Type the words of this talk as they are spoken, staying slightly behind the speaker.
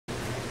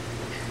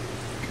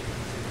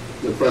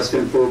The first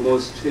and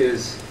foremost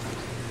is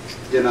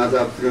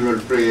Janazah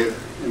funeral prayer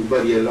and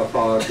burial of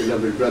our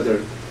beloved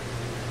brother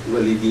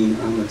Wali-Udeen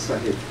Ahmad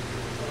Sahib,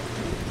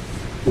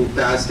 who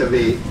passed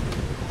away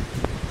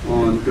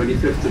on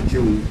 25th of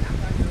June,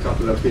 a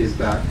couple of days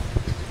back,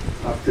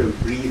 after a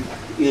brief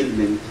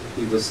ailment.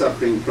 He was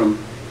suffering from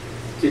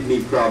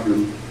kidney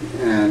problem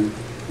and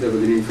there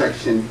was an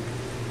infection,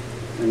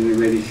 and in a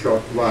very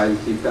short while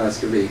he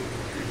passed away.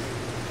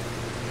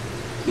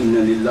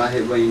 Inna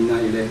lillahi wa inna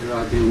ilayhi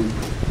raji'un.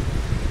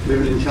 We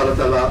will inshallah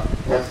ta'ala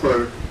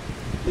offer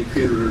the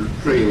funeral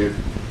prayer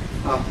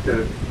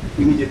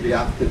immediately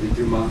after the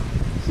Jummah.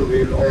 So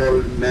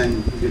all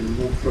men will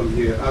move from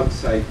here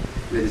outside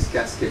where his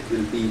casket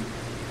will be,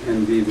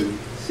 and we will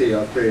say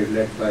our prayer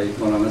led by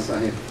Maulana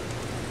Sahib.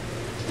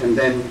 And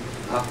then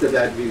after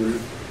that we will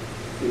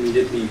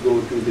immediately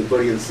go to the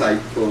burial site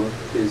for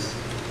his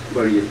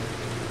burial.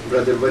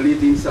 Brother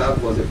Wali-Udeen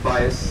Sahib was a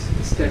pious,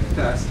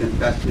 steadfast and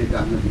passionate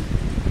Ahmadi.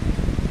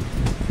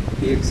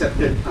 He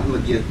accepted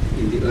Ahmadiyya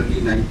in the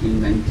early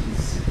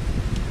 1990s.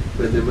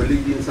 Brother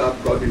Wali-Udeen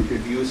Sahib got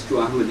introduced to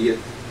Ahmadiyya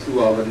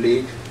through our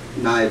late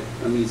Naib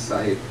Amir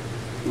Sahib,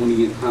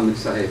 Munir Hamid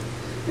Sahib,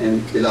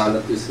 and Bilal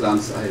Abdul Islam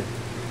Sahib.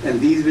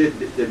 And these were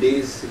the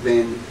days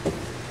when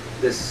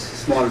this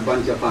small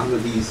bunch of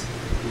Ahmadis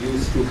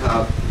used to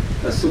have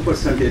a Super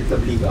Sunday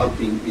Tabligh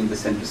outing in the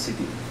center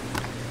city.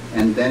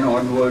 And then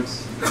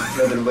onwards,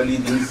 Brother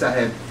Wali-Udeen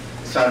Sahib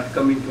started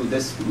coming to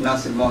this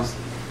Nasir Mosque,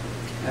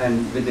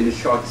 and within a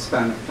short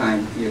span of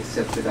time, he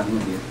accepted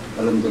Ahmadiyya.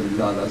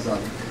 Alhamdulillah ala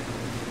zalik.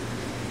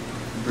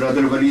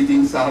 Brother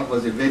Wali-Udeen Sahib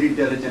was a very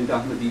diligent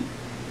Ahmadi,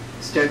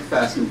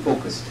 steadfast and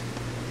focused.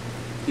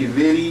 He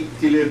very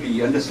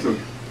clearly understood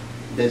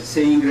that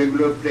saying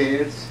regular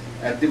prayers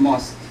at the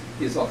mosque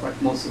is of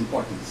utmost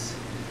importance,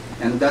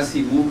 and thus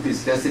he moved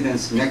his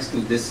residence next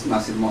to this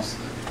Nasir Mosque.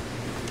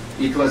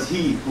 It was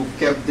he who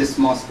kept this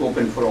mosque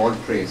open for all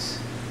prayers.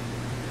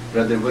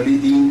 Brother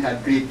Wali-Udeen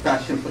had great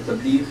passion for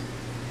tabligh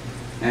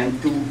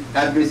and to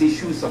address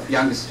issues of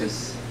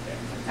youngsters,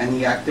 and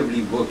he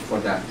actively worked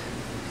for that.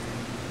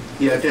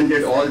 He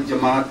attended all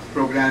Jamaat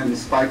program in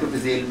spite of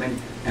his ailment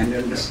and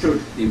understood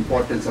the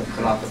importance of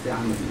Khilafat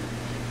Ahmadiyya.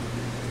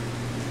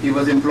 He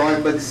was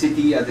employed by the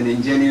city as an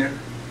engineer,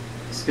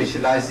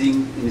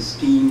 specializing in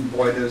steam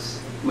boilers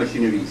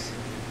machineries.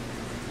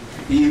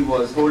 He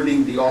was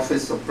holding the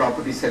office of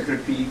Property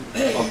Secretary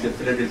of the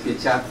Philadelphia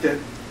chapter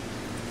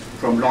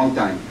from long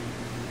time.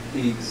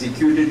 He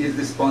executed his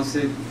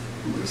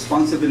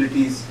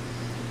responsibilities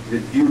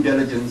with due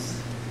diligence.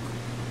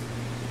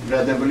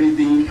 Brother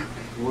Wali-Udeen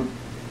would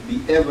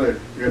be ever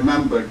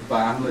remembered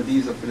by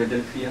Ahmadis of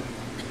Philadelphia,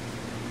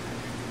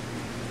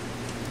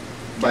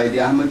 by the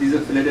Ahmadis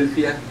of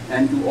Philadelphia,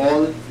 and to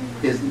all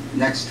his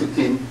next to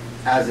kin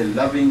as a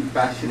loving,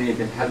 passionate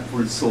and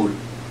helpful soul,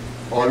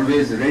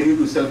 always ready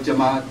to serve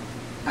Jamaat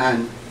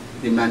and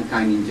the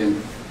mankind in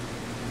general.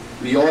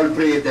 We all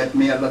pray that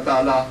may Allah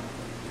Ta'ala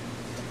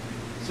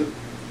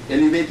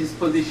elevate his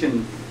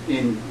position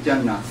in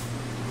Jannah,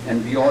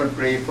 and we all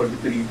pray for the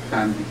bereaved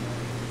family.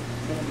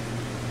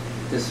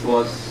 This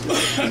was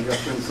in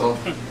reference of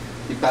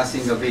the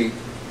passing away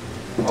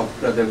of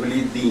Brother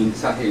Wali-Udeen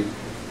Sahib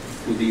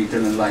to the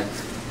eternal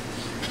life.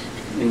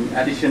 In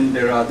addition,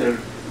 there are other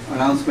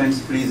announcements.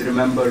 Please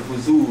remember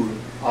Huzur,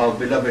 our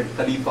beloved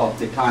Khalifa of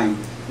the time,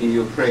 in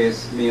your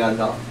prayers. May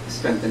Allah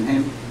strengthen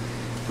him.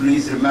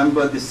 Please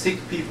remember the sick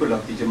people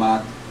of the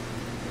Jamaat,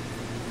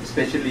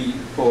 especially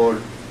for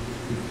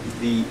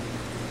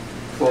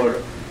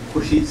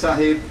Khurshid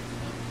Sahib.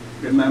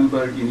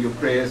 Remember in your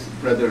prayers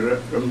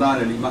Brother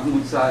Ramdan Ali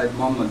Mahmood Sahib,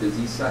 Muhammad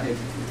Aziz Sahib.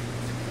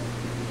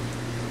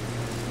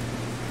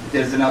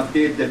 There's an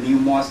update, the new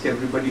mosque,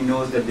 everybody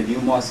knows that the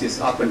new mosque is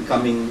up and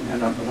coming,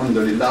 and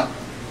alhamdulillah.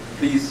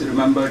 Please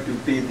remember to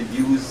pay the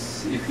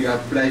dues if you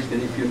have pledged,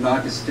 and if you're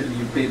not, still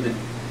you pay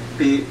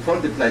for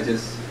the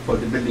pledges for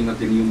the building of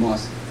the new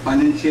mosque.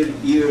 Financial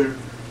year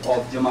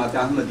of Jamaat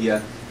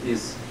Ahmadiyya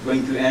is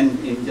going to end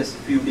in just a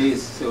few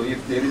days, so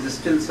if there is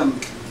still some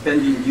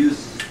pending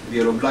dues, we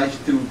are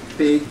obliged to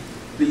pay.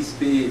 Please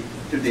pay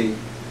today.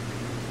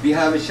 We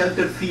have a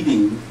shelter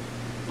feeding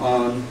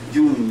on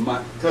June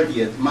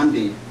 30th,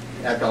 Monday,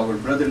 at our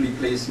brotherly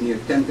place near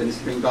 10th and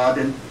Spring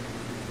Garden.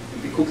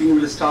 The cooking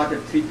will start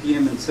at 3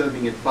 p.m. and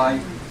serving at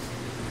 5.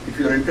 If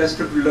you are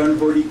interested to learn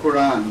Holy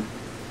Quran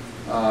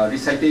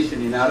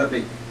recitation in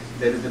Arabic,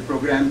 there is a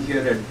program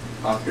here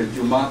after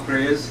Jummah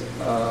prayers.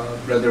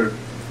 Brother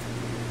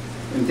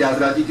Imtiaz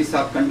Raji Ki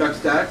Sahab conducts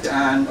that,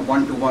 and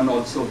one-to-one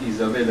also he is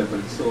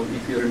available. So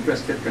if you're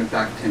interested,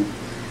 contact him.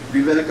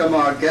 We welcome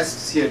our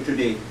guests here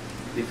today,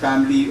 the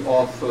family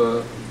of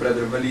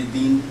Brother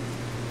Wali-Udeen.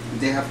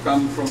 They have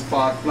come from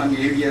far-flung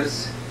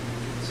areas,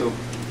 so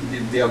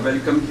they are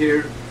welcome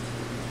here,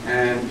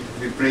 and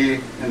we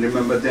pray and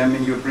remember them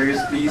in your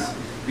prayers, please.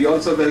 We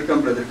also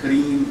welcome Brother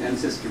Kareem and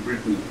Sister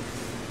Brittany.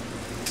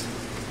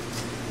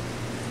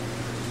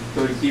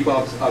 So we keep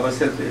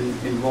ourselves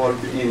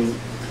involved in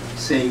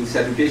saying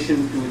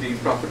salutation to the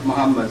Prophet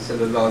Muhammad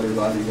sallallahu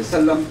alaihi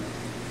wasallam.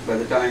 By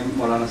the time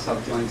Maulana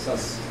Sahib joins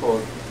us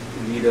for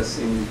lead us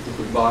in the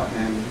khutbah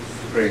and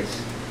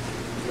prayers.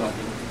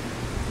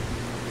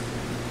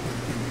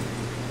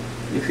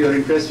 If you are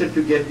interested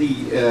to get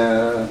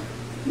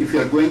if you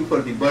are going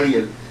for the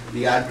burial,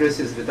 the address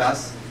is with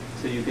us,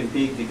 so you can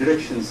take the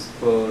directions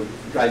for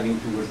driving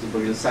towards the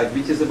burial site,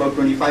 which is about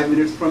 25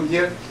 minutes from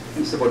here,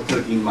 and it's about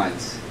 13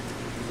 miles.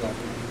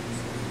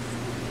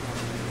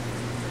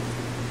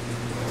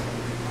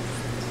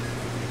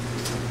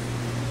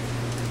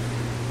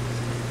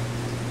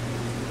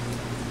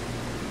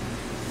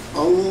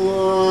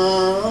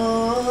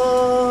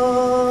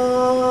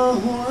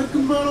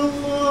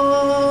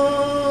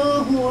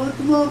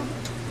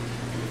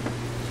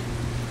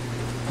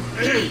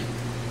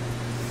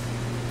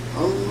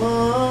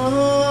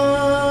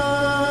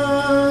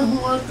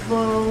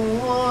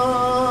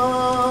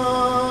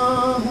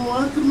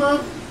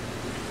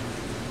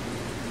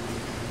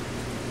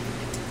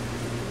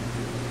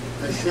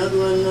 أشهد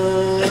أن لا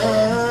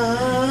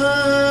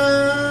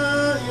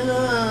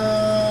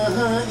إله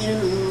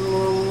إلا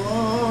الله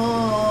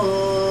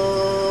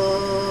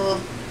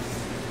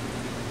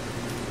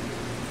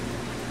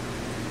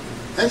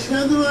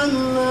أشهد أن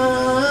لا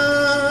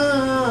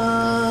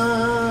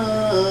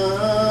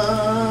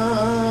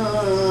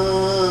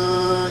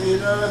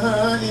إله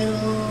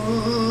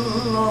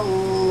إلا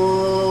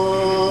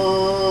الله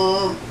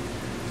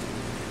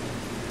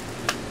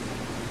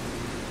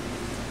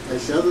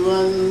أشهد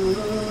أن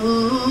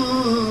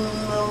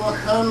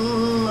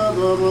محمد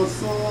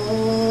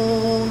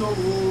رسول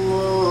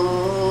الله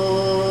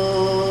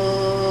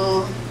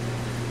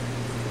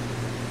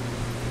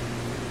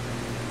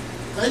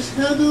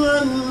أشهد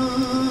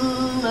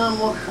أن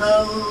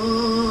محمد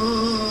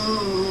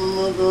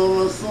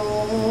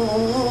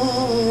رسول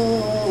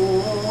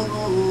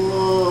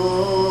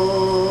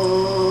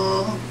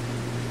الله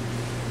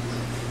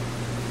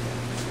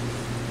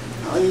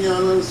حي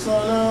على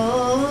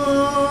الصلاة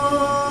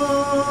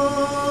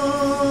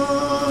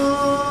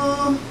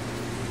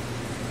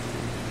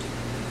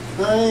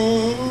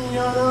حي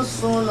على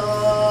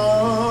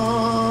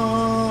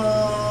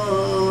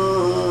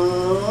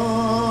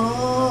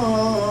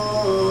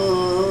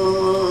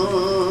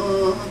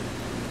الصلاة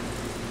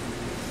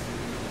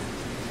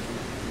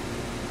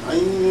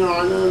حي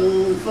على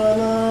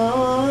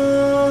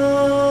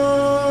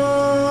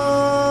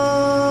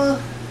الفلاح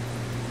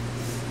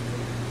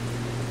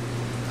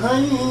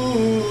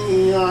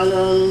حي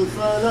على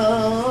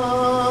الفلاح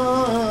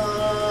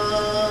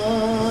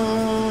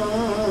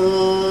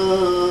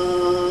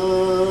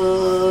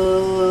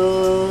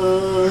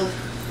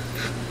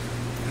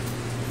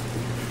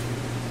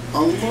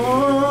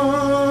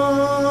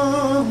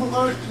الله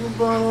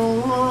أكبر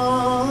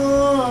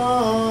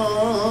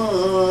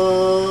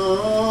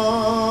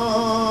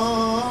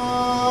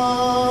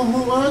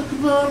الله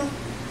أكبر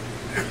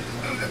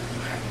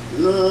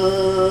لا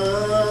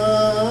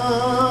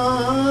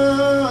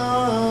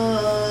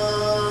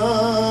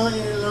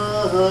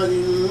إله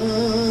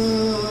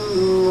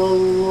إلا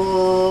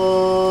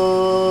الله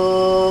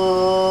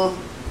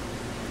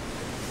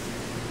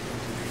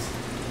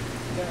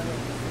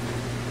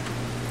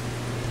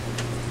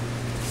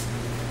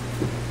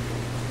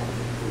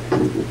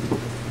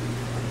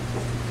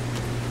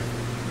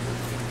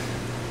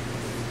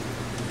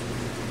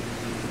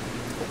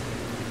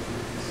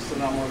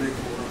السلام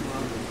عليكم ورحمة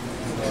الله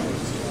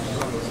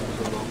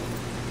وبركاته.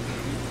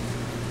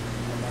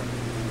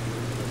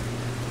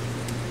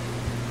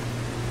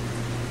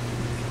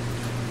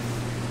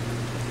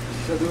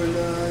 أشهد أن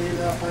لا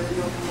إله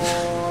إلا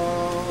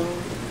الله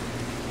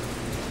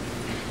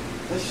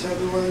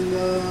أشهد أن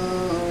لا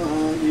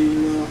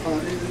إله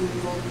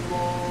إلا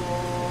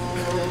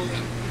الله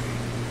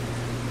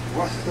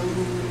وحده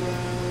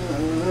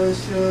لا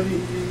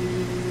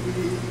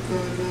شريك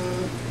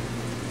له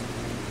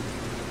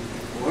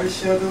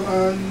وأشهد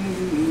أن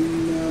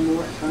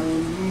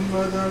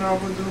محمدا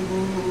عبده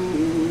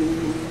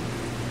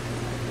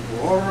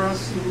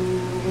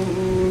ورسوله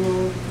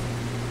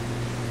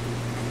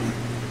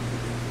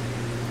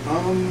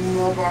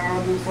أما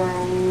بعد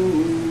فأعوذ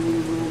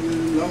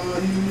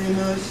بالله من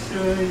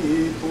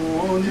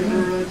الشيطان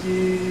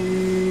الرجيم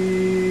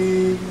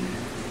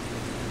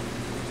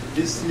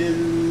بسم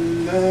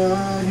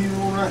الله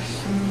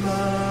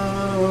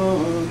الرحمن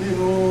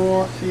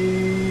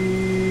الرحيم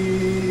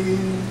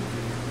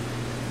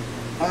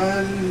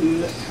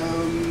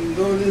الحمد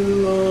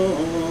لله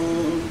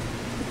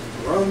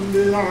رب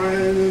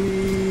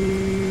العالمين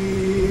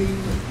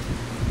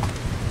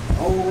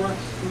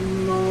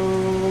الرحمن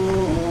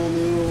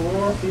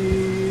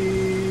الرحيم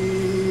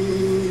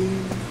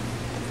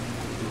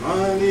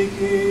مالك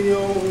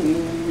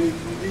يوم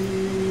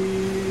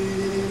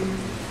الدين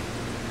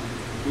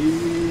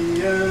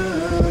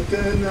إياك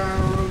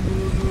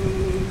نعبد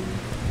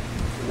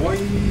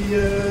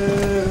وإياك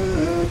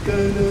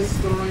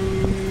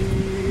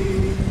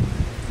نستعين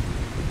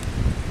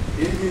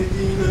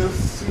اهدنا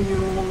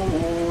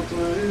الصراط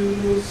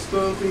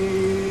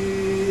المستقيم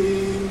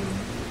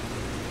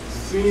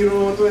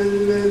صراط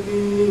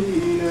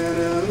الذين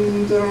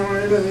أنعمت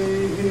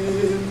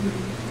عليهم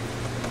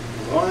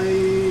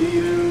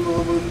غير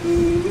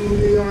المغضوب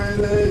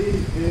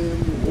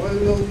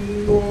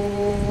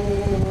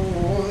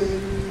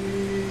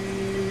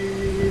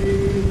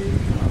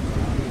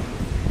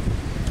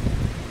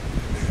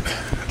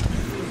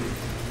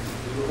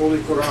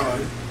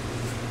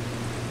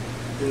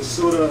in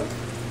Surah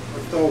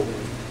At-Tawbah,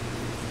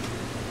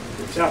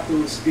 the chapter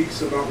which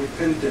speaks about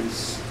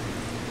repentance.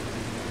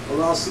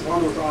 Allah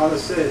subhanahu wa ta'ala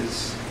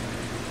says,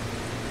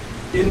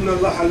 Inna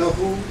Allaha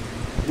lahu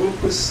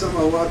mulku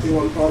as-samawati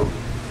wal-ard.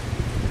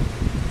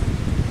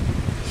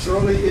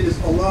 Surely it is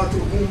Allah to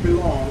whom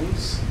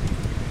belongs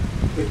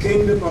the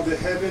kingdom of the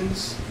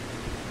heavens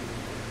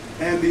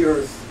and the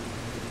earth.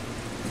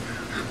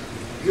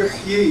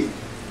 Yuhyi,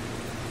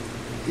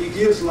 He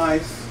gives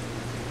life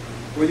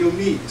where you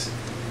meet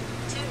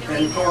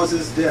and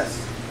causes death.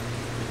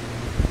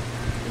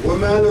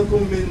 وَمَا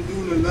لَكُم مِّن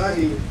دُونِ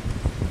اللَّهِ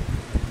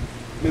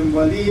مِن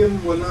وَلِيٍّ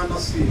وَلَا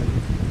نَصِيرٍ.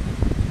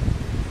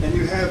 And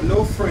you have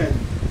no friend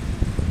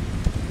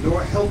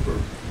nor helper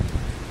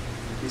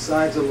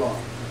besides Allah.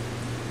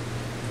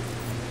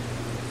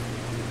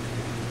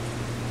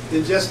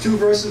 In just 2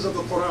 verses of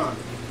the Quran,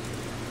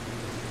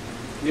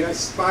 the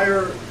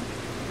inspire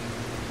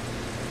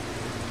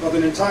of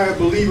an entire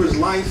believer's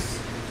life,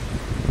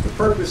 the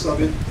purpose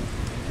of it,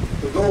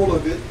 the goal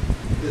of it,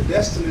 the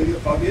destiny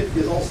of it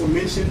is also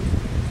mentioned,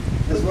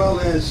 as well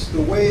as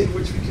the way in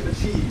which we can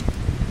achieve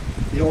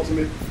the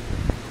ultimate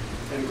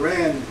and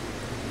grand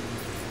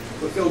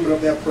fulfillment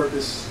of that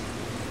purpose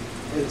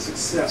and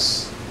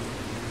success.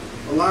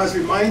 Allah is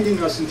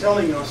reminding us and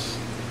telling us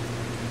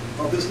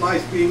of this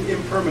life being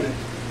impermanent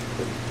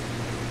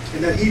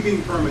and that He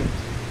being permanent.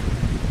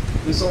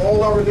 And so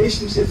all our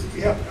relationships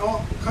we have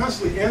to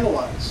constantly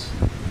analyze.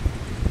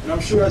 And I'm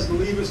sure as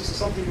believers this is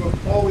something we're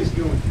always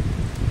doing.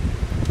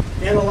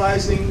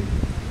 Analyzing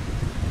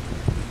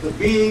the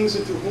beings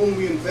into whom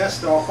we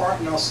invest our heart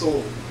and our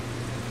soul,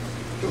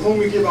 to whom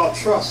we give our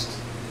trust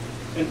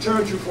and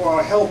turn to for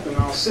our help and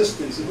our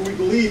assistance, and who we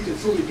believe can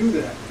truly do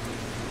that.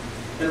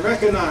 And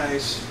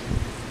recognize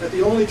that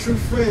the only true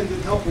friend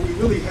and helper we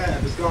really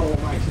have is God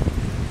Almighty.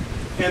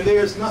 And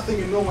there is nothing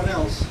and no one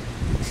else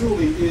who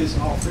truly is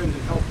our friend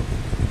and helper.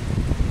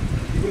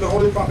 Even the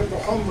Holy Prophet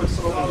Muhammad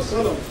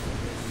ﷺ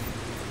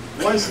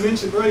once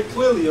mentioned very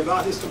clearly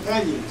about his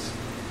companions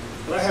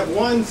that I have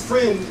one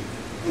friend,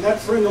 and that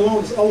friend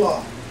alone is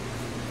Allah.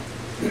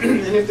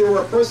 And if there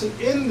were a person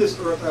in this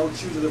earth I would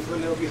choose as a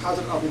friend, that would be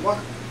Hazrat Abu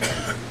Bakr.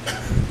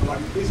 Allah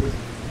be pleased with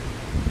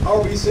him.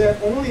 However, he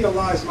said, only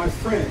Allah is my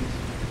friend,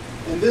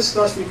 and this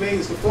thus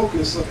remains the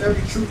focus of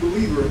every true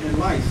believer in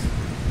life.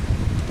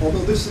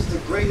 Although this is the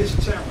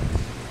greatest challenge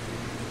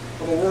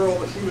of a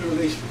world of human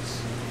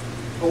relations,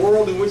 a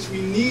world in which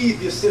we need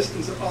the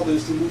assistance of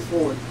others to move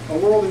forward, a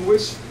world in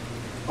which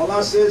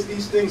Allah says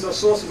these things are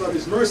sources of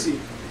His mercy,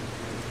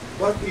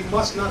 but we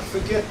must not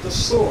forget the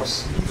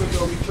source, even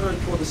though we turn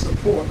toward the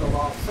support of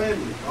our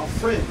family, our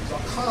friends,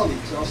 our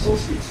colleagues, our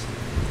associates,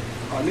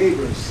 our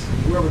neighbors,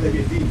 whoever they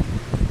may be.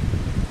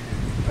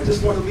 I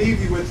just want to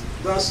leave you with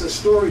thus a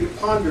story to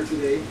ponder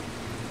today.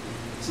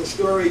 It's a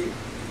story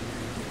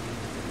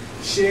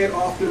shared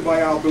often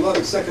by our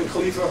beloved second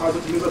Khalifa,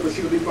 Hazrat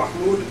Mildred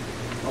Mahmud,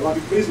 Allah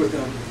be pleased with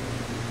them,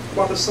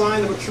 about the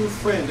sign of a true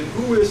friend and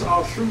who is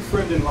our true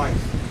friend in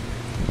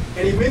life.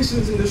 And he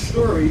mentions in this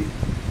story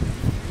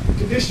the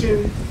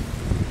condition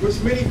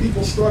which many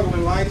people struggle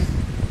in life.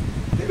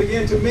 They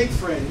begin to make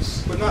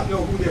friends but not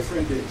know who their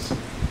friend is.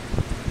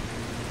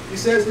 He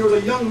says there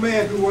was a young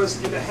man who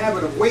was in the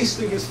habit of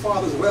wasting his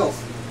father's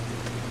wealth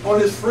on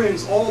his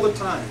friends all the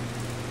time.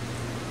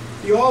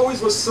 He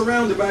always was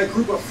surrounded by a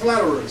group of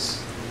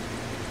flatterers.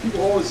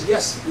 People always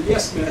yes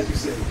men, as you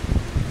say.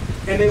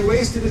 And they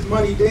wasted his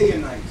money day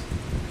and night.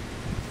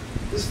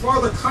 His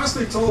father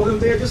constantly told him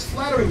they're just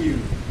flattering you.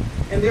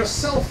 And they're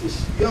selfish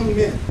young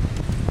men.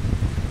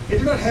 They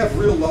do not have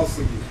real love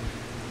for you.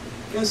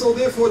 And so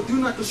therefore do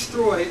not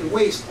destroy and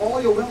waste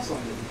all your wealth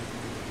on them.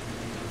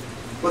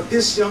 But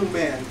this young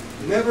man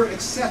never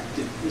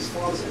accepted his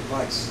father's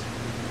advice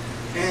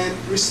and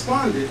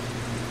responded,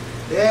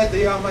 Dad,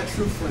 they are my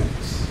true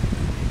friends.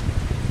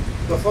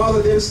 The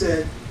father then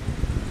said,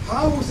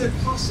 how is it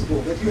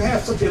possible that you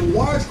have such a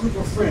large group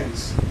of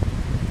friends?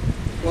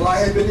 Well, I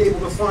have been able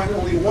to find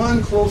only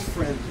one close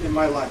friend in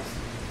my life.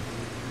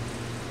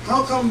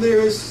 How come there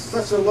is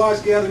such a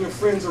large gathering of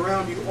friends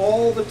around you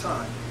all the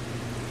time?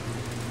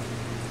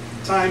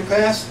 Time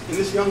passed, and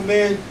this young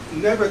man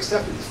never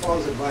accepted his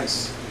father's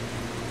advice.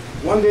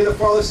 One day the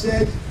father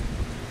said,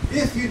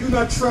 if you do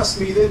not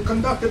trust me, then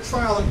conduct a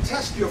trial and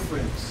test your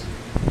friends.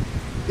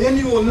 Then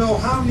you will know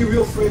how many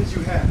real friends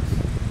you have.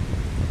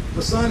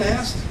 The son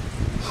asked,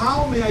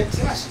 how may I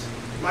test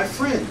my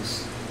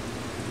friends?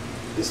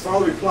 His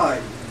father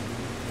replied,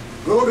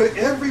 go to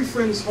every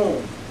friend's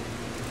home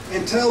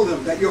and tell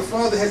them that your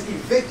father has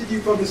evicted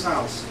you from his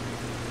house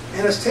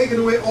and has taken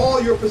away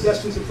all your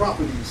possessions and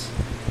properties.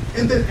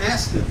 And then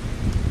ask them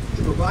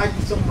to provide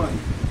you some money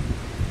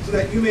so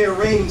that you may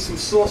arrange some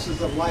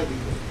sources of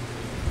livelihood.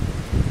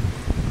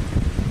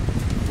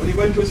 When he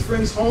went to his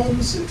friends'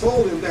 homes and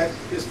told them that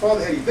his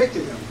father had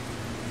evicted him,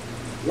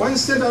 one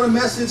sent out a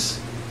message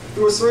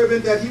to a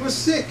servant that he was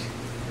sick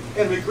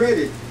and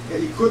regretted that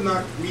he could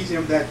not meet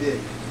him that day.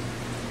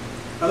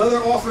 Another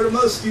offered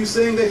another excuse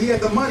saying that he had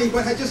the money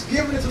but had just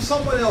given it to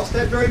someone else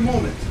that very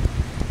moment.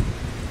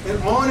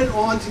 And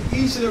on to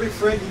each and every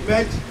friend he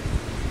met,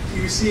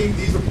 he received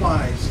these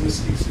replies and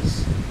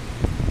excuses.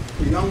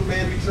 The young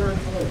man returned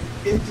home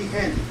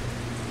empty-handed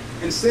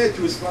and said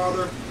to his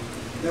father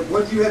that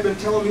what you have been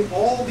telling me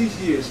all these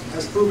years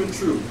has proven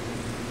true.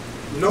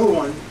 No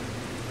one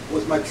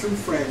was my true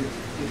friend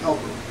and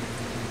helper.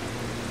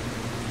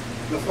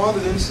 The father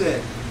then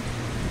said,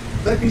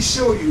 let me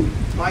show you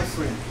my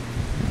friend.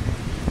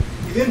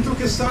 He then took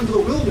his son to the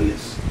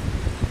wilderness,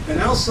 and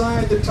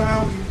outside the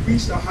town he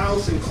reached a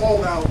house and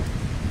called out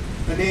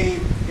a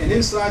name, and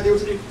inside there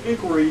was an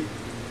inquiry,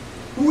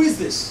 who is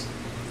this?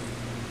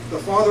 The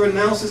father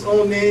announced his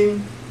own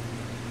name.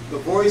 The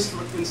voice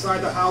from inside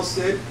the house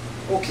said,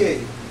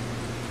 okay.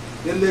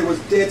 Then there was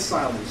dead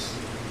silence,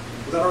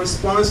 without a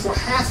response for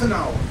half an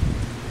hour.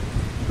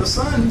 The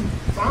son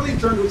finally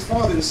turned to his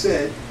father and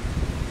said,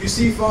 you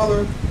see,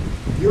 Father,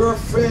 your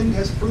friend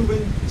has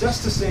proven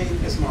just the same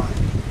as mine.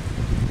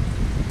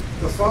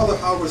 The father,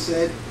 however,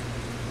 said,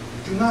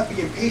 do not be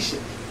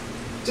impatient.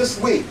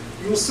 Just wait.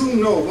 You will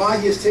soon know why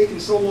he has taken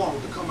so long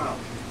to come out.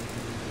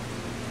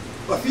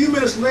 A few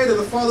minutes later,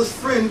 the father's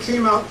friend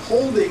came out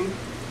holding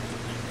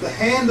the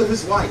hand of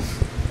his wife.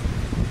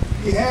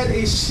 He had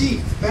a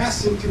sheath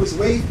fastened to his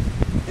waist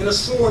and a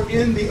sword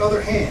in the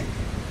other hand.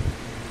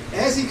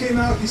 As he came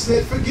out, he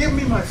said, forgive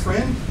me, my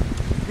friend.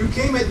 You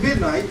came at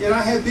midnight, and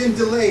I have been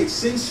delayed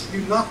since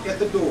you knocked at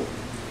the door.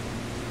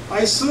 I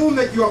assume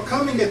that your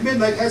coming at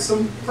midnight had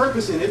some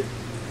purpose in it.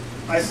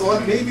 I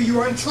thought maybe you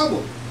are in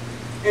trouble,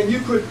 and you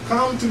could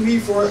come to me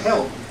for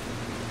help.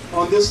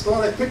 On this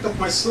thought, I picked up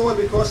my sword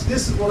because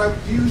this is what I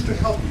would use to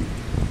help you.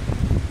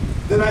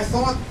 Then I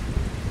thought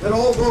that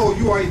although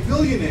you are a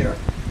billionaire,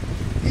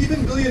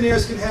 even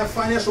billionaires can have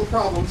financial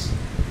problems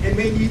and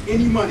may need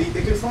any money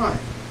they can find.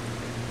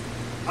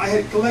 I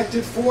had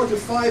collected $400 to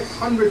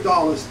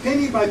 $500,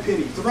 penny by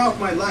penny, throughout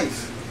my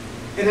life,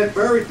 and had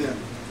buried them.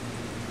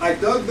 I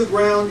dug the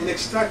ground and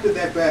extracted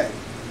that bag.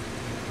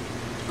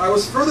 I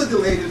was further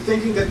delayed in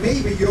thinking that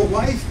maybe your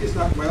wife is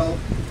not well,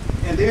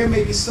 and there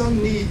may be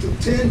some need to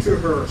tend to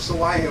her,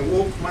 so I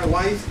awoke my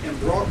wife and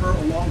brought her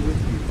along with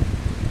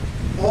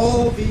you.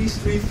 All these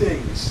three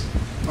things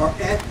are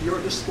at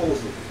your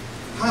disposal.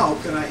 How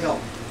can I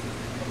help?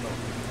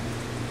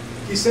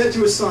 He said to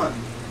his son,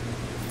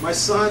 my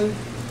son,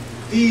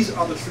 these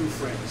are the true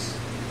friends.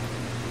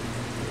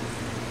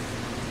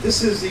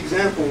 This is the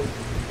example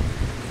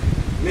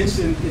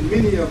mentioned in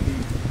many of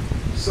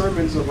the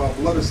sermons of our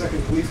beloved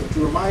second Khalifa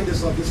to remind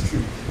us of this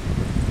truth.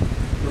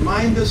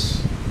 Remind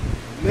us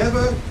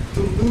never to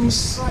lose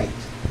sight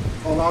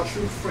of our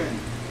true friend,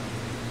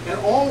 and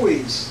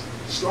always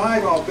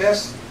strive our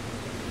best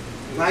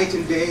night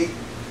and day,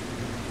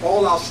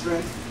 all our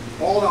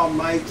strength, all our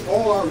might,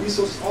 all our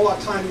resources, all our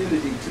time and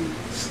energy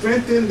to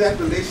strengthen that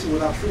relation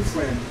with our true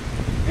friend,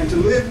 and to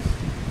live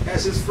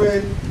as his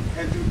friend,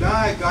 and to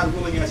die, God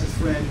willing, as his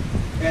friend,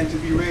 and to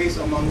be raised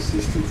amongst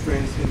his true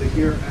friends in the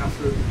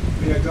hereafter.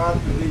 May God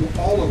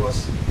enable all of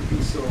us to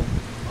do so.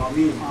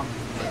 Amen.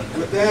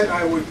 With that,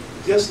 I would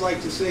just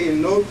like to say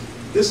and note,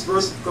 this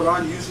verse of the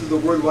Quran uses the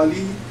word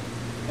wali,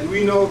 and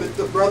we know that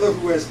the brother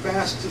who has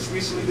passed just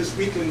recently this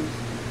week in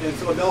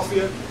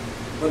Philadelphia,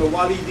 Brother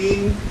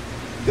Wali-Udeen,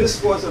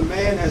 this was a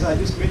man, as I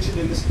just mentioned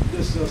in this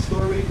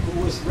story,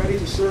 who was ready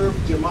to serve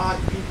Jamaat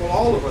people,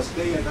 all of us,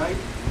 day and night,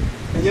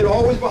 and yet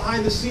always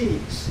behind the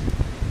scenes.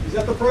 He's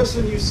not the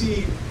person you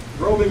see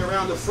roaming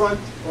around the front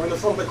or in the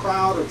front of the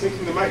crowd or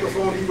taking the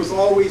microphone. He was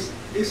always,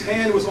 his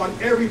hand was on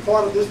every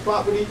part of this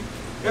property,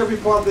 every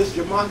part of this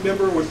Jamaat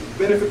member would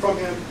benefit from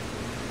him.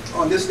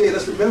 On this day,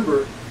 let's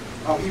remember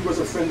how he was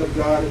a friend of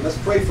God, and let's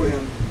pray for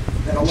him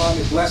that Allah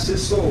may bless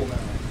his soul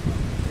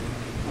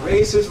now,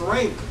 raise his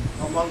rank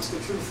amongst the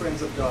true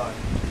friends of God,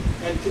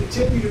 and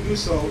continue to do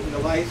so in the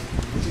life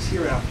which is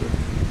hereafter.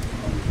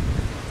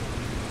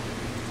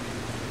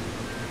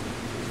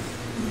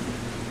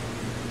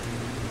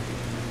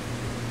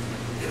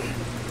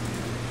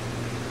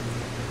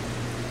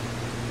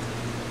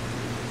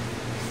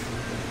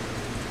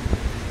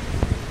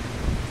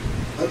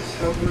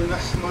 الحمد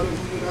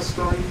نحمده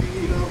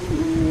ونستعينه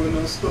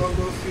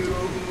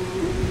ونستغفره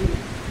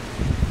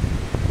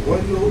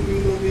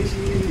ونؤمن به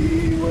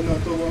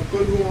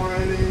ونتوكل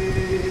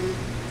عليه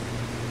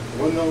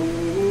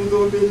ونعوذ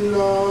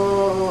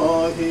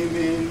بالله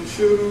من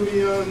شرور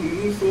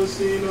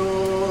أنفسنا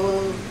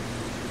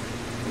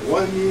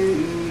ومن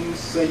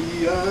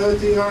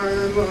سيئات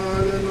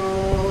أعمالنا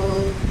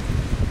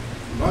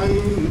من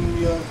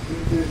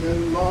يهده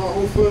الله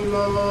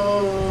فلا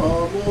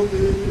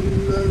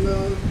مضل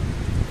له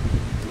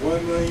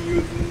ومن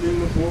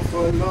يضلله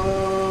فلا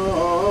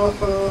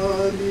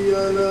هادي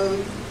له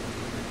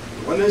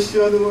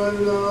ونشهد أن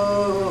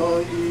لا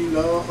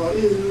إله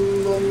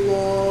إلا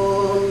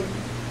الله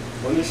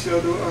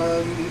ونشهد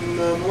أن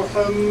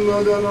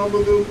محمدا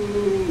عبده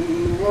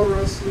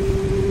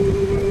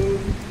ورسوله.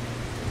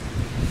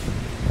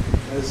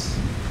 As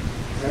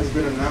has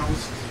been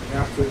announced,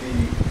 after the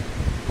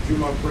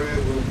Jummah prayer,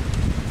 we'll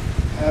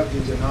have the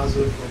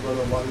Janazah for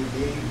Brother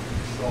Wali-Udeen,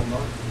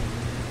 inshallah,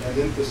 and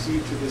then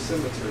proceed to the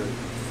cemetery.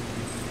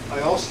 I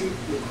also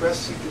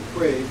request you to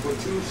pray for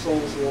two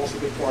souls who also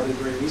departed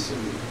very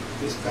recently,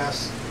 this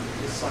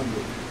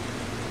Sunday.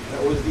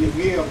 That was the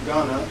Emir of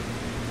Ghana,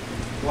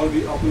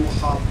 Wali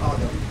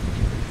Adam,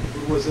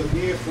 who was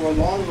Emir for a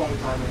long, long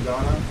time in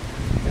Ghana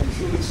and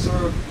truly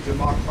served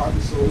Jamaat heart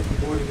and soul,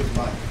 devoting his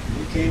life.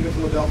 He came to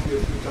Philadelphia a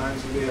few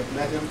times. You may have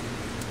met him,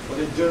 but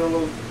in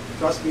general,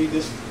 trust me,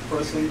 this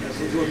person, as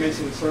you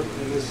mentioned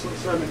in this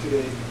sermon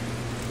today,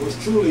 was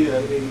truly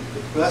a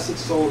blessed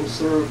soul who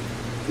served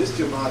this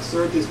Jamaat,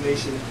 served his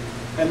nation,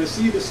 and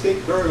received a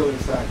state burial, in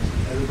fact,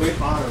 as a great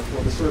honor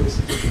for the services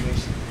of the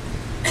nation.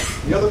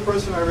 The other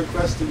person I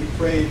request to be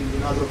prayed in the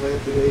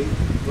Janazah today,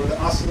 Brother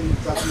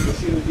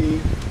Wali-Udeen,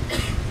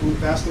 who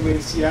passed away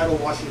in Seattle,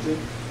 Washington,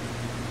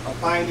 a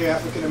pioneer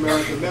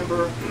African-American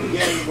member,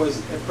 again was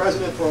a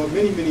president for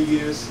many, many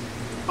years,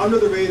 under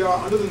the radar,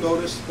 under the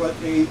notice, but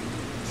a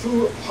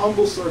true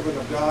humble servant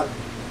of God.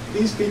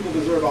 These people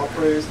deserve our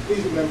prayers.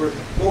 Please remember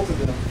both of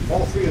them,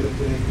 all three of them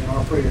today, in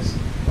our prayers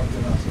of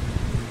Janazah.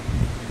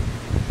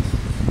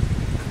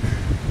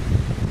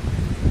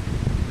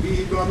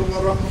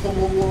 ورحمكم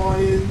الله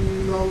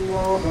إن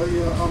الله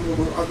يأمر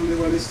بالعدل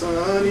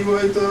والإحسان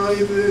وإيتاء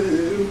ذي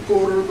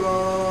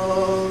القربى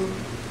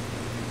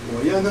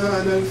وينهى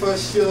عن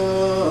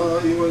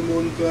الفحشاء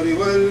والمنكر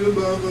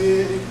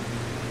والبغي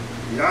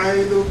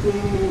يعظكم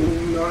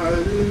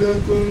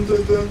لعلكم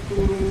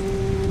تذكرون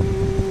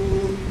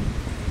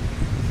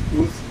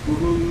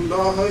اذكروا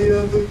الله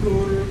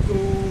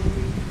يذكركم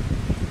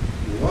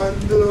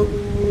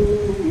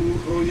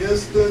وادعوه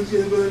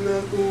يستجب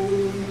لكم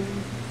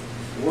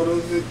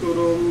ولذكر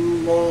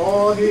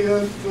الله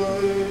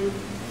أكبر.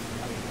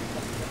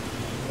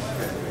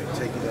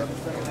 Take it up.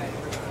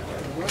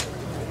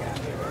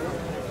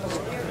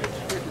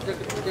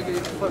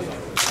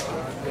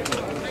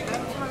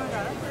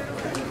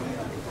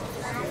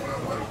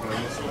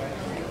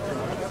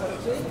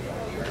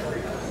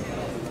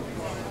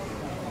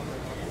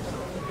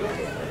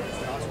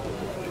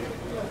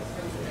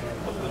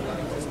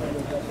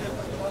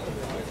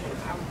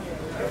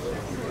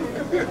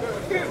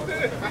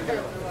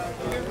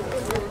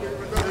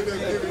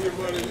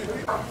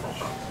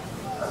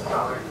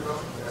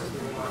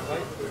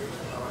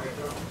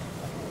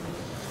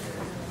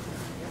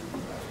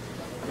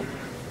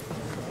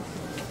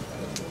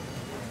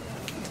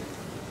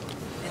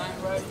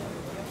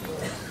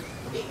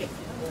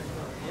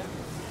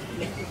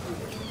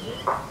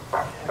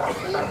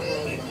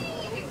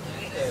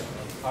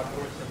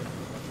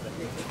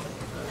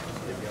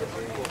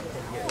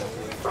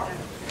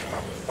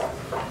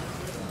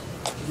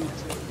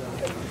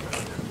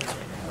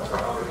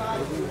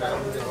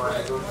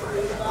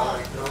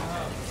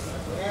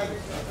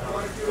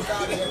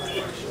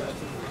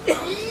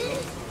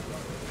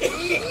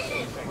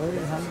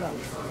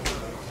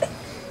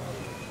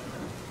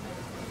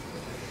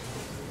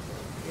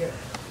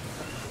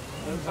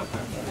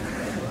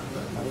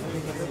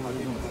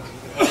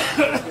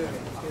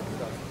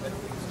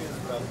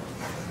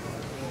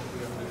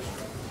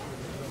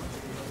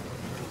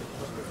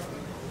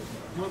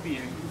 जो भी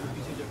है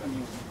पीछे जगह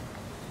नहीं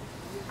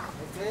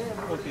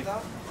होगी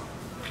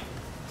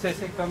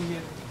से कम ये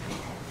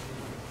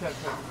क्या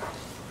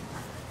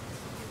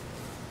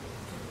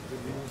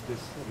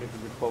this a little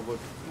bit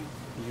forward,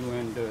 you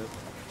and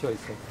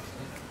choice.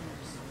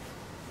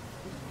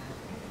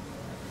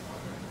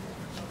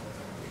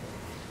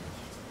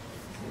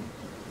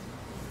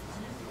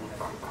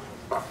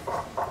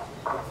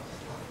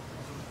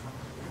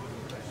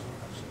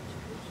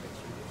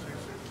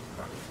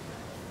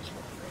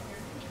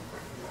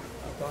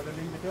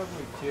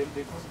 Chair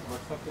देखो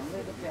व्हाट्सएप के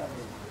अंदर क्या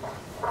है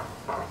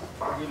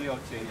ये ले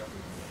और चेयर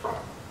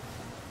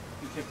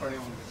पीछे पड़े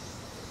होंगे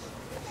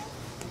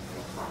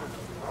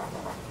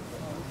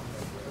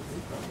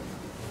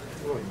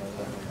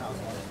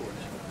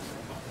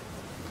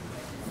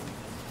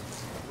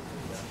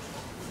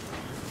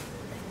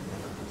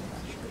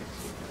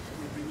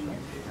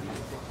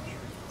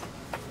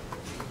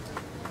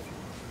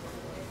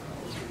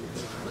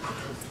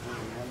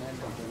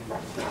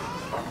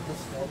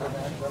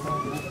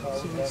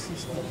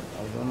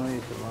I don't know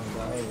if the one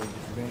guy will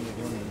just bring it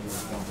in and you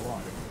don't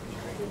walk.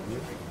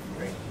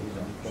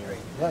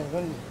 Yeah, you're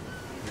going to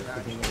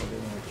putting it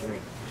in the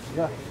tree.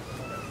 Yeah.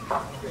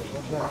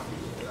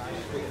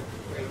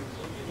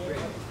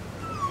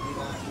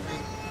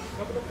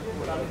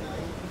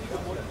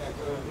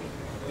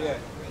 Yeah.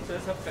 So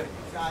सब कर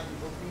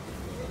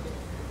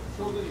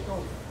shoulder to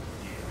shoulder,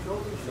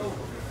 shoulder to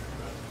shoulder,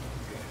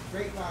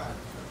 straight line.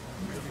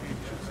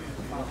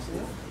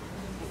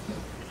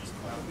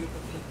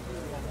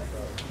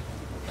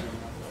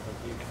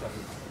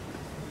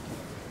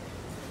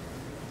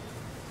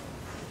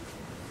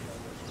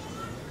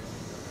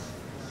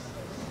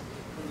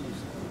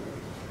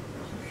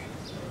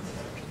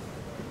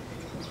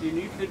 If you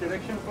need the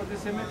direction for the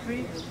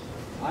cemetery,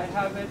 I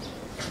have it,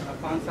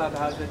 Khan Saab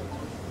has it,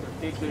 so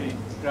take the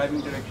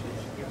driving directions.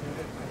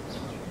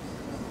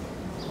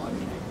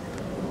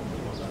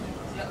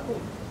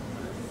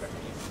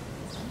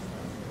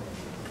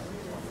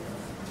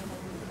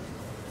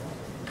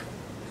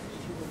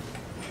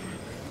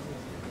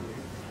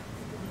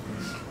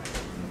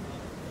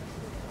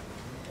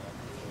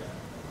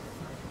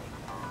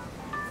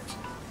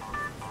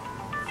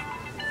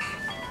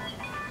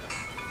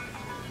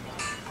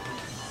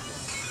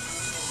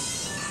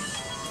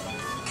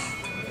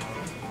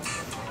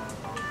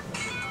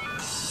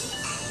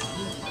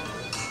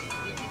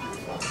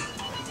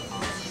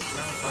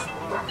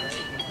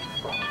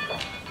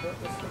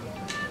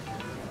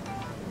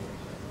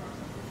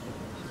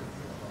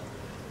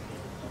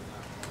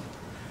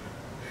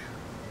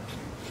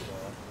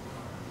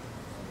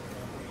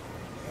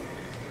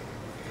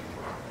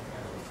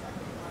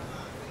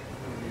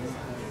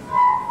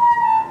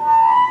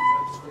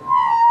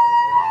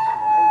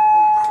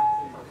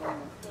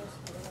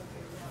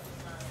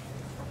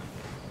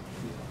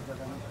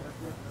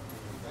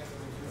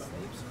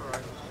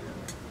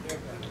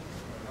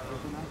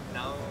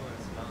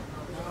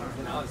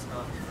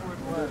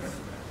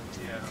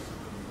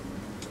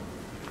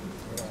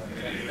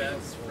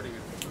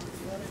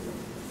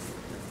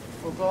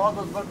 So all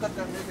those workers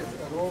can make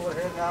it go over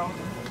here now.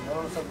 I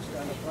want some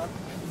stand up front.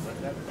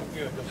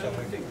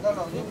 No,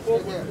 no, you go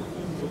there.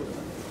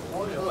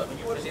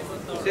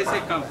 Say,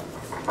 come.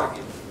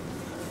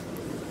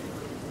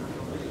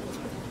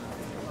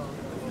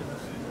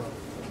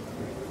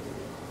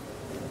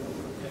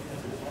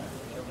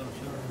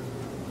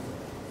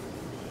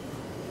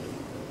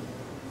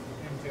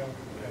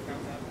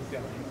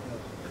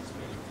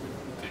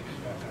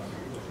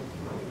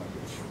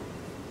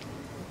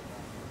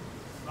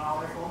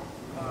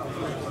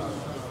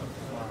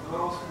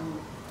 Those who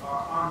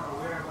are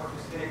unaware of what you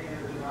say in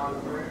the denial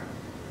prayer,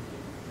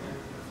 and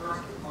the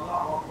first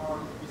Allah Akbar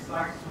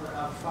recites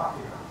Surah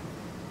Al-Fatiha.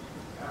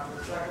 After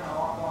the second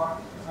Allah Akbar,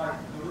 recite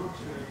the Root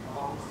Sharif,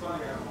 Allahumma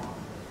salli ala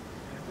Muhammad.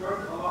 And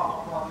third Allah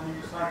Akbar, then you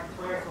recite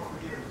prayer for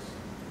forgiveness.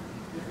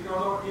 If you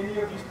don't know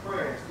any of these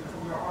prayers, then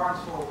from your heart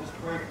and soul, just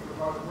pray for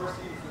God's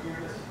mercy,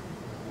 forgiveness,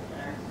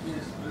 and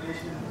His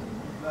relation,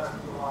 be blessed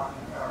with Allah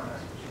and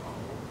paradise.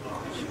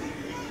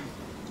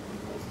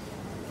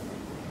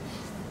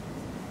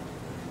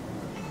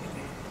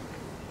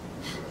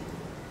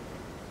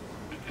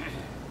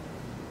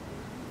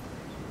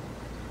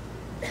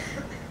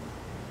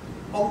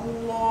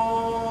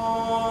 Allahu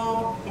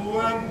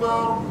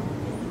Akbar.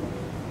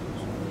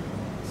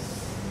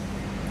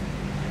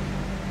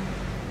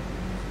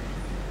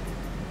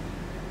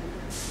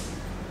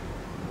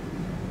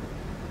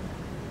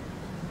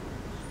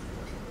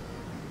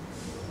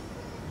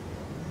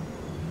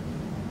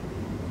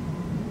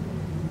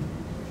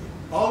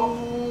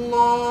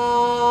 Allahu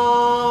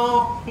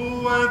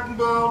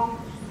Akbar.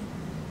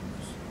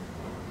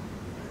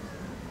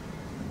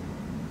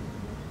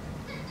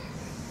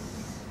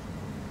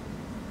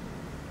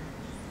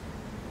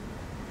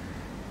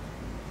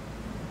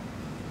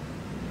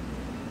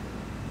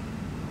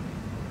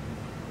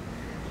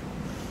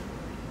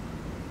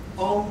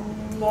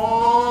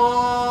 Allahu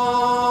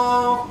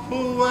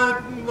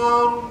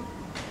Akbar.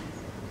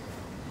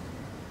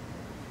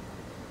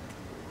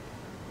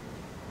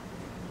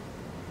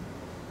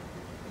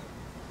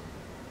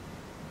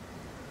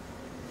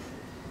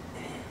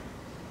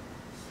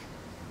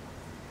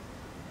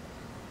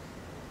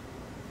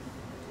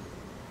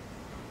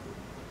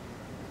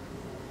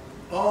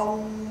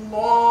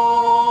 Allahu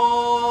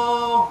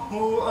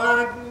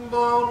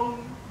Akbar.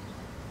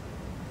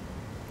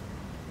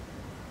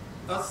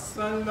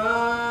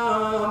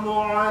 Assalamu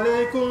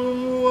alaikum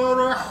wa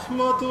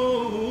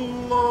rahmatullah.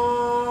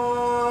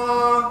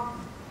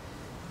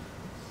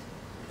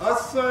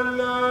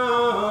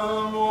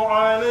 Assalamu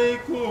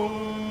alaikum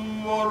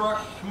wa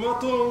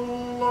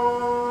rahmatullah.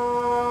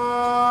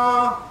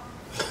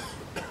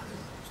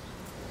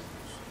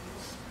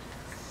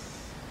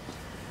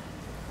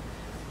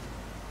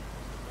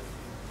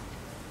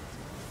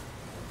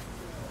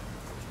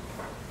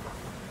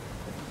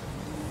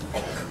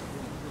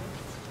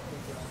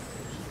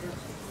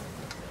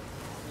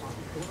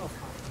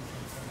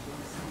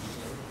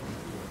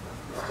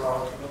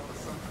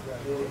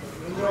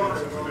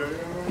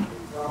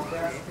 From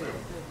Pasty.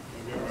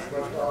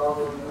 But all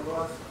the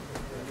members,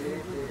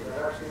 lead the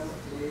direction,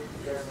 lead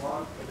get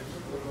one.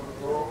 We will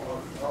go on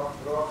North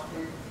Broad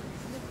Street.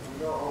 We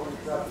know how many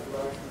traffic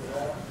lights we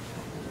have.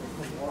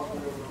 We want to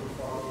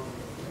follow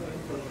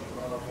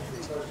the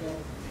discussion.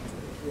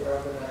 We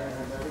have the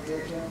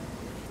navigation.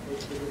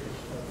 It's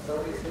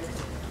 36.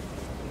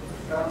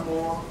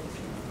 Canmore,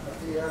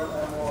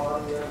 CLMOR,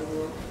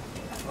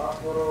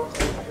 Hospital,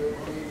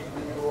 SKT,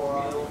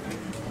 1904.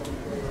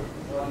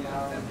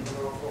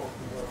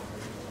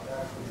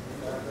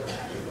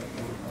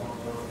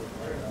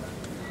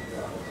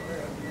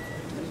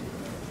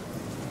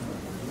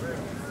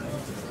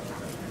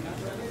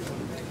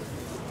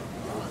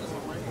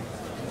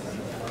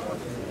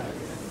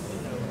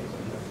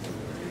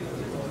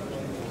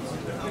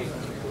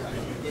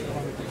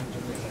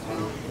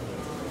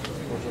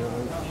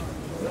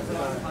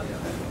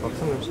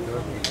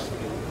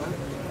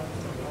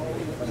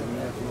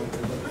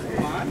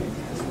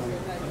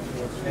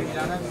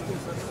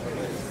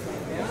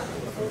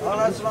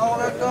 Alright, assalamu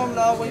alaikum.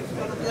 Now we're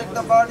going to take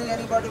the party.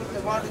 Anybody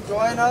who want to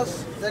join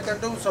us, they can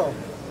do so.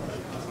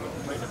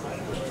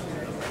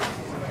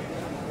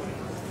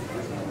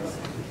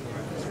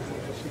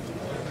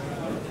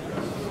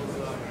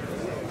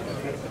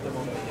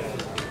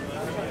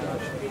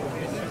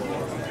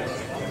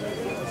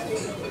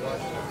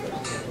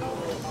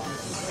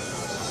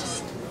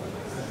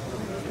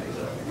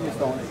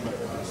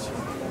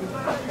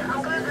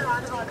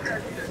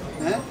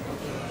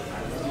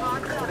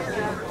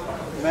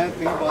 मैं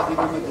कहीं बात ही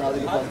में बना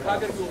देता हूँ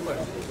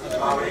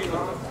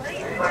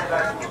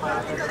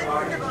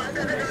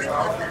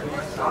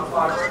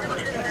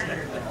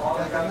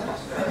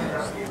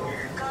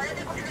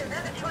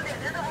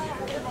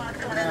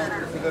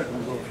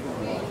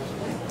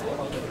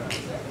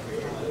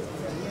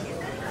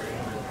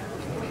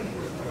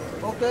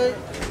Okay,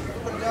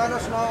 join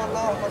us now.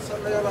 Allahumma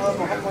salli ala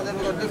Muhammad, and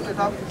we'll lift it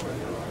up.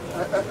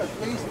 At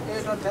least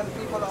 8 or 10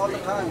 people all the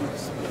time.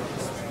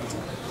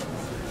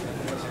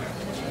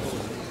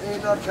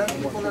 8 or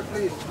 10 people at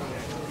least.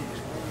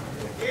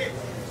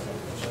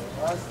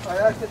 I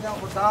asked them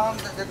for down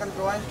that they can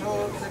join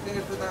to taking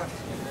it to the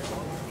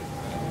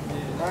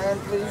man,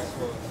 please.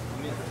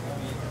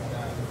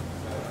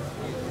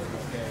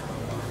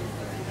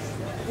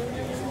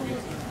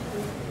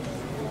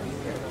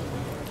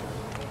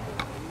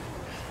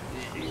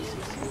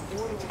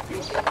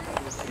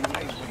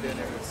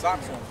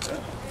 Socks on.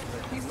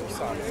 He's no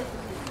socks.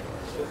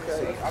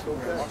 Okay. I go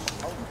there.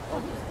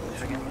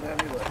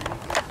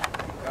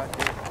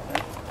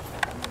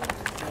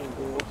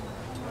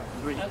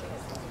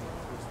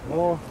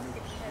 More.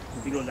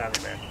 You go down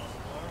there, man.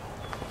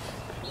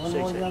 One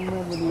more young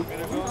man we need.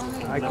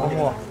 I come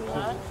more.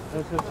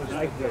 That's just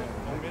like that.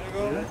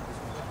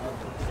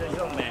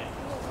 Young man.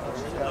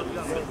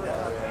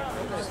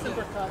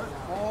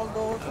 All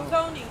those.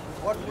 Tony.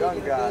 What young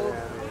guy?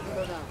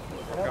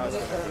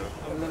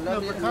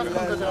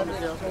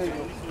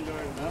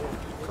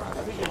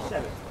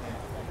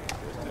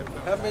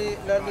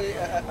 Let me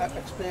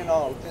explain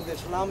all. In the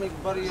Islamic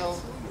burial,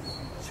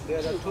 there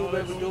are two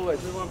ways to do it.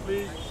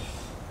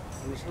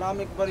 In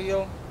Islamic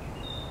burial,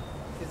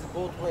 it's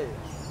both ways.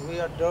 We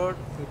are dirt,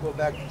 we go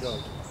back to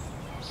dirt.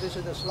 This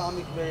is the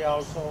Islamic way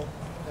also,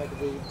 that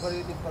we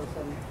bury the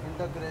person in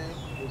the grave,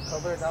 we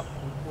cover it up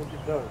and put the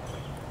dirt.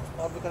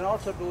 Or we can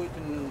also do it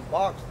in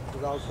box, which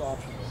is also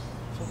optional.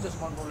 So this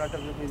one will let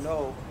everybody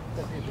know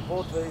that it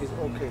both ways is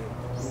okay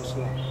in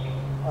Islam.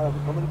 You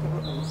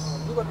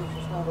got to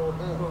stand over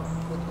there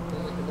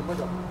in the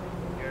middle.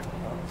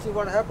 See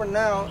what happened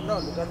now? No,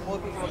 we got more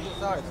people on this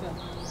side.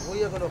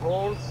 We are going to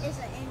hold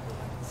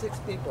 6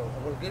 people. I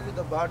will give you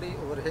the body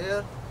over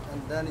here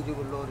and then you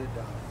will lower it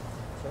down.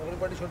 So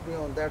everybody should be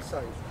on that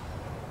side.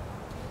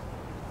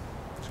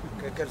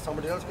 Okay,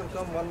 somebody else can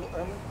come? One. I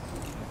don't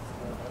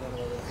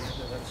know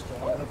whether that's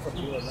strong enough for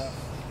you or not.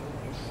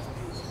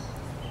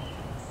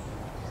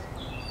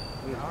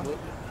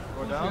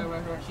 Go down.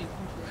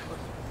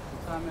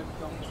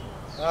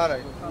 All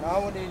right.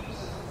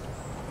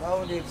 Now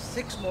we need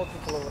 6 more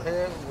people over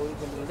here. We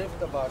can lift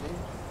the body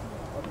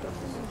up to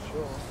make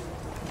sure.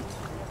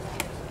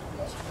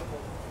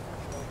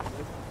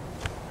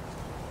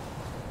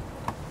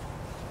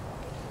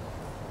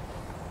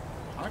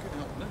 I can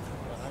help lift it,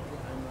 but I'm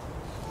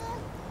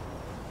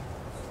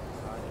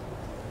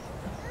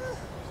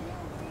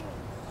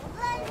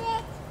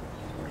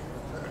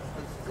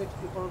 6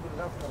 people will be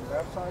left on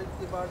that side of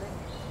the body.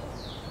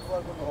 You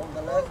are going to hold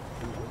the leg.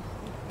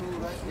 2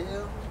 right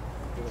here.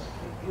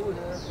 2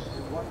 here.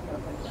 1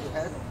 on the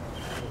head.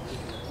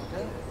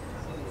 Okay?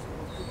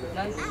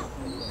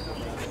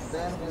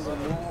 Then we will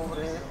move over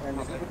here and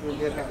give it with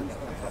your hands.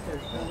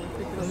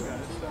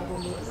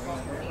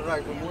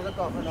 Right, we move the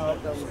coffin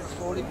out and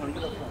slowly into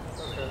the front.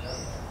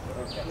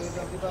 Clear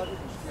everybody?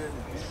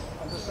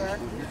 Understand?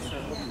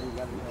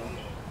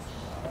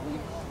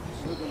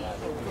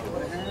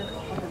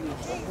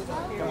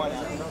 Come on.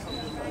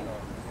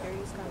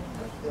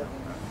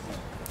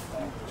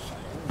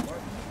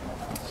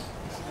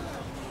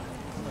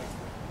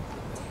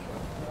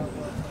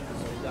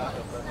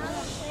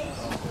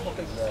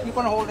 Okay, keep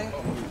on holding.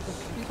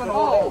 Keep on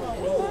holding.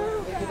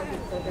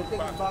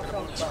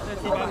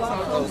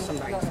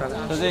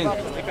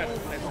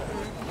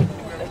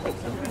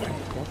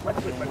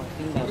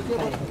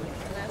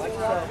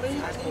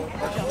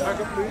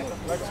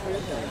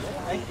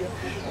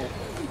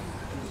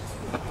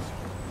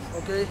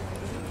 Okay.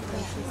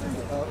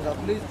 Now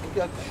please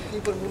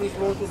keep on moving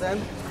close to them.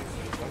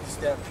 One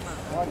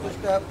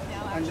step.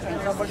 And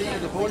somebody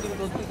is holding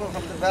those people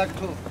from the back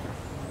too.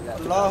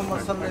 Allahumma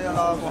salli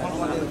ala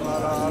Muhammad wa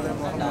ala ali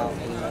Muhammad.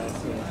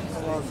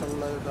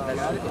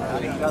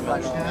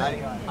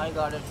 I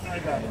got it.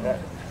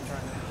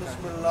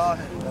 Bismillah.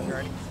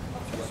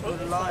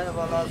 Bismillah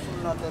wa ala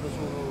sunnati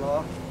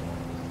Rasulullah.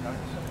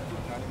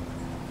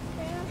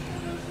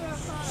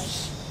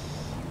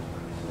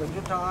 Take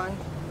your time.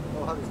 No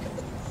hurry.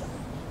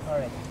 All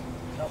right.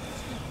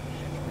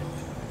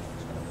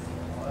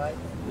 All right.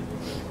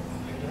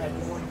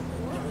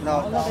 Now.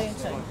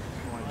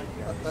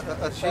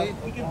 Rashid,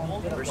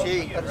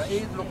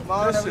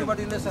 Luqman,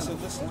 everybody listen.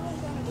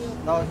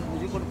 Now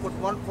you could put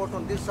one foot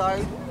on this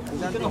side and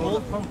then You're gonna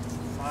hold from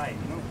side.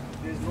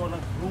 There's no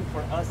enough room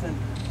for us and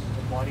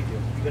the body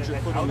there.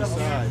 You're gonna get out of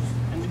here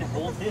and then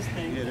hold this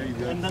thing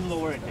and then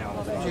lower it down.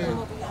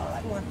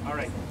 All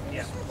right.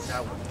 Yeah,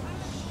 that one.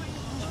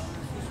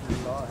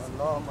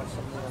 Allahumma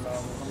salli ala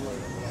Muhammad.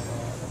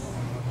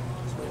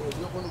 So if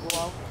you're going to go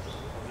out,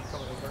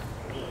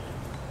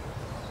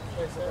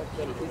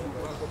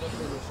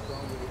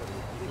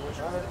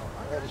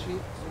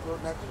 Rashid, you go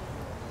next.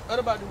 What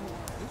about you?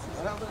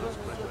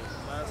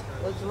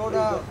 Let's slow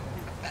down.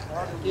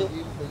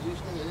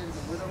 Positioning here in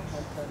the middle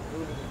and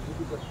really give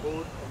you the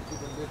code and you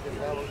can make the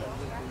level and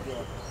make the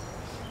job.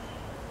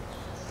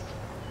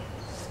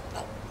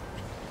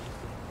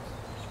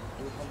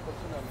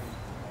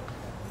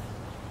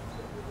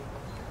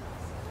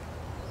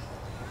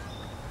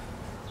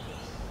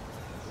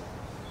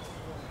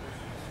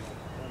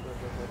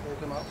 Take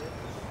him out.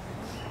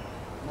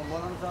 Come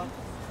over and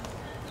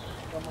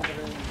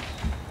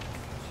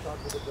start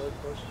with the bird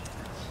first.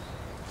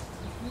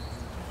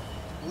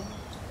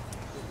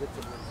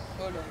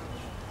 Hold on.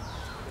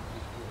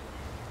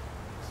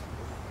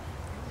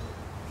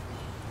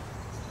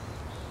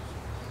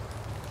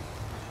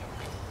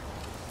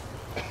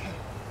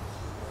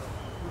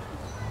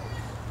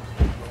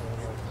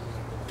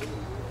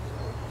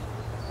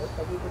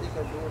 Everybody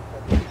can do it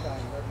at any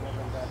time, not more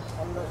than that,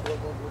 unless we're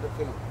going to do the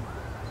film.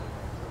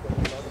 Because a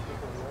lot of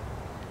people here.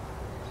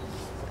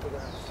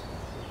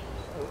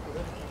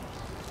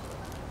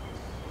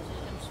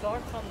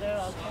 Start from there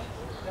also.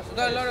 We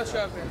got a lot of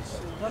sharpens.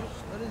 What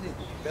is it?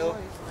 Bill.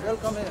 Bill,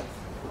 come here.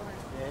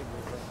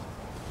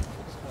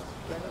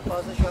 Can you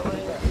pause the shower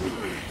here?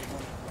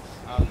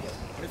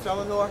 Miss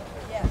Eleanor?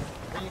 Yes.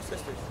 Bring your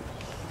sisters.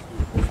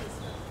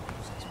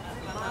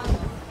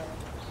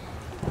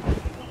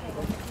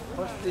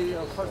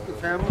 First the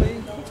family,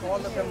 all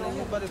the family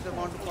members, if they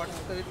want to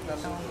participate,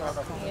 let them start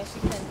off. Yeah, she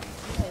can.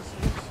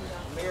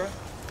 Amirah?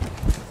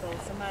 So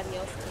somebody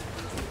else can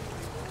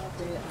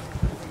do it.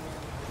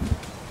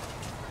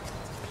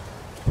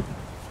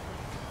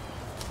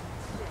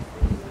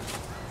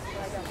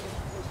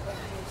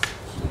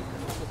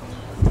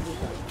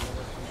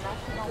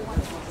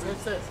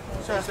 Sir.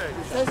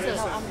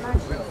 No, I'm not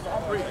sure.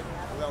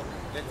 Well,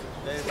 let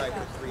everybody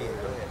put 3 in. Go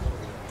ahead.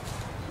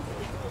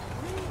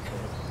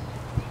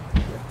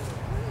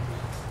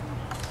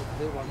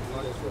 They want to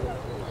participate.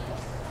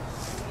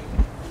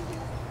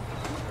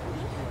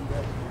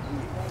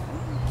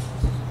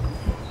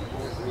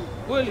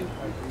 Willie,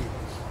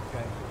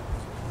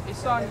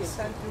 it's on you.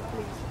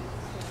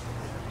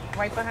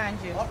 Right behind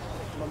you.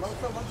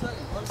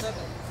 One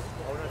second.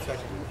 Hold on a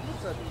second.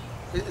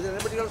 Is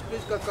anybody else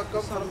please come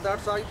from that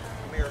side?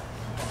 Amirah.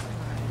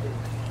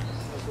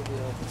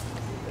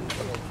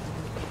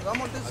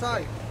 Come on this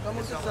side. Come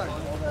on this side.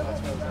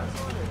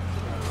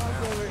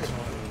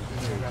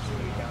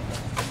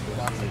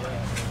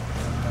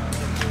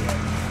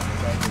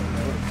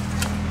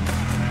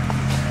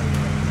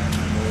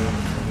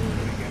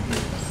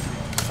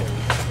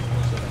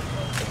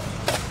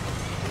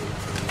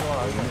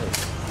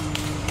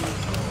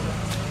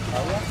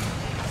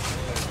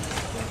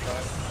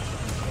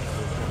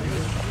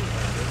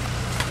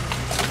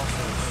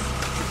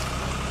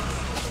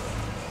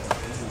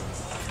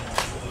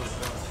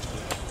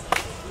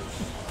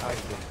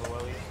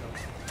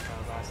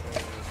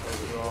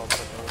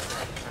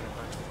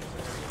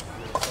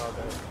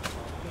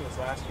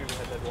 Last year we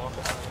had that walk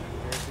around in New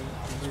Jersey.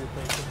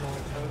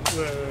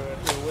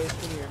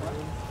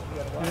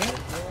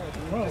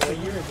 Oh, it's a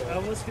year ago. I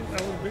was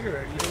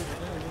bigger.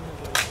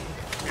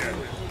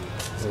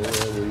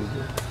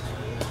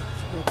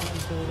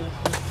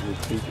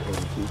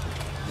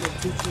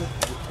 Teacher,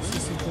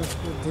 assistant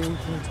principal, dean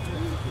principal.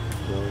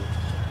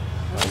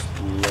 High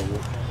school level.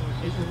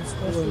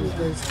 Especially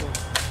day school.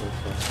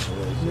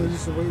 You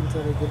used to wait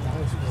until they get to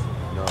high school.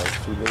 No, it's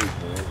too late,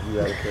 man. You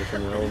gotta catch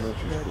them in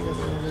elementary school,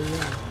 man.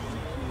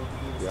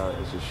 Yeah,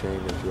 it's a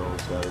shame that you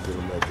always gotta get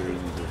them at the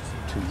ages of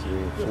 2, 3,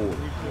 and 4.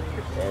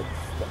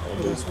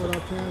 That's what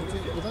our parents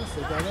did. Well,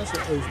 that's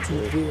at age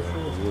 2, 3, and 4.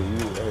 Well,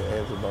 you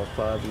after about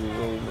 5 years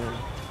old, man.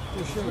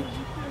 They shake.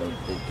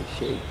 They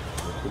shake.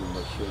 They pretty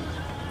much shake.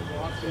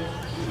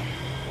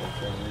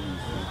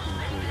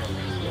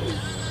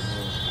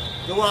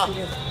 Go up.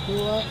 Go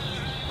up.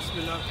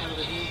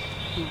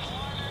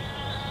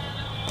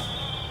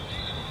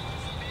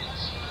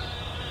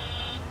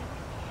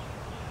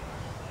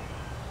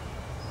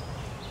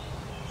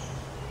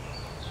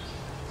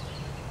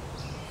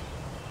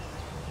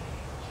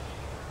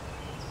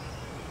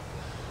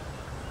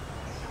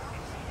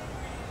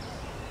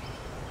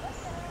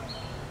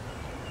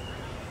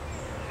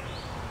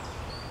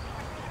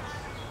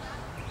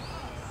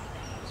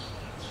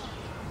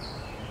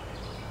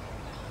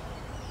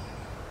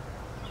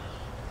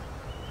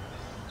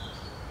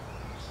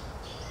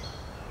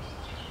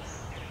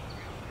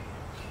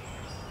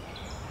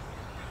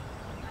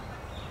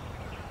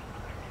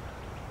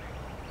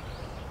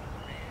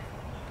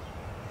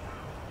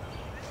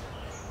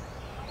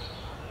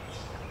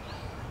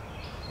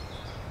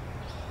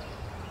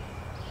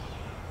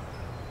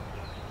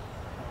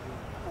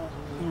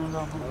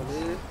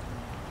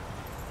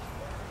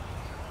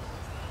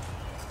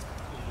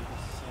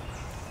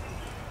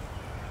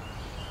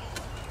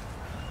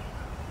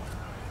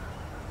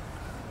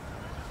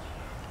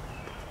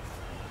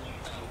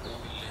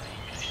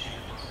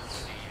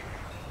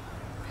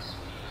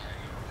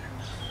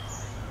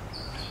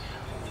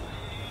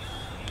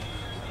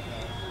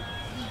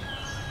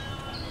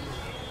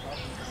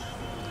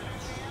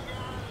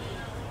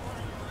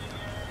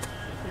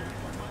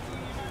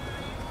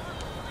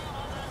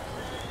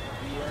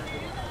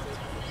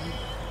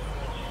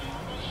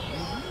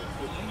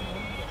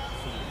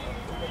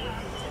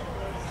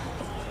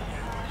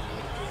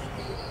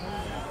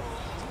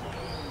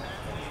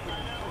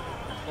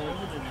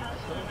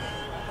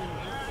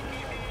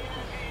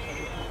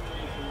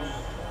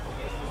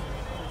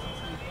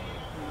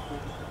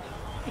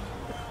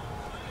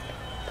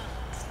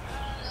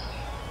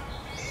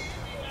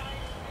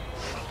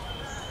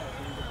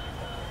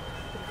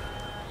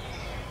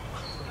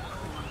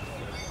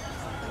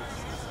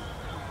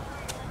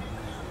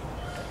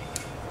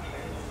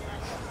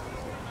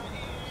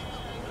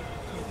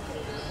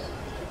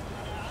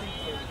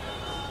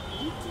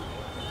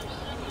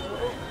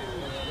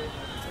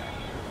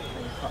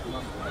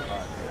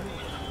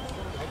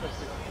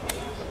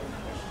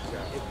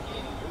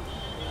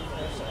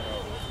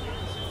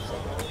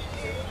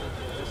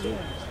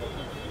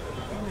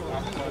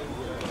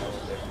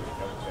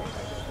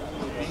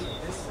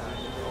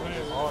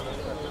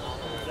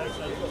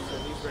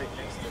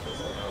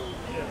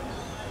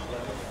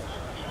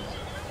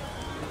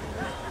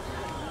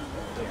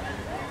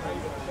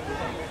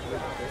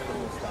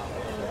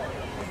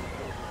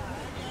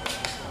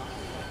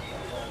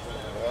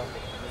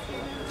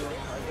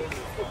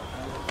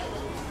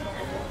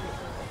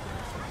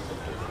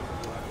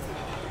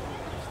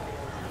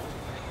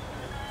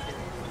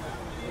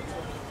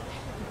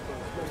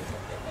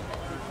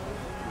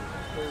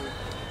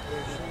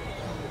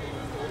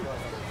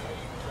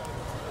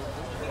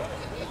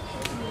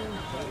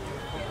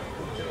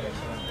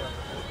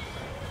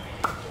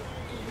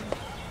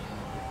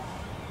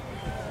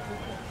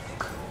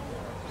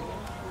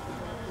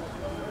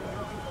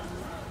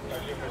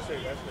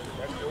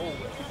 That's the old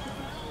way.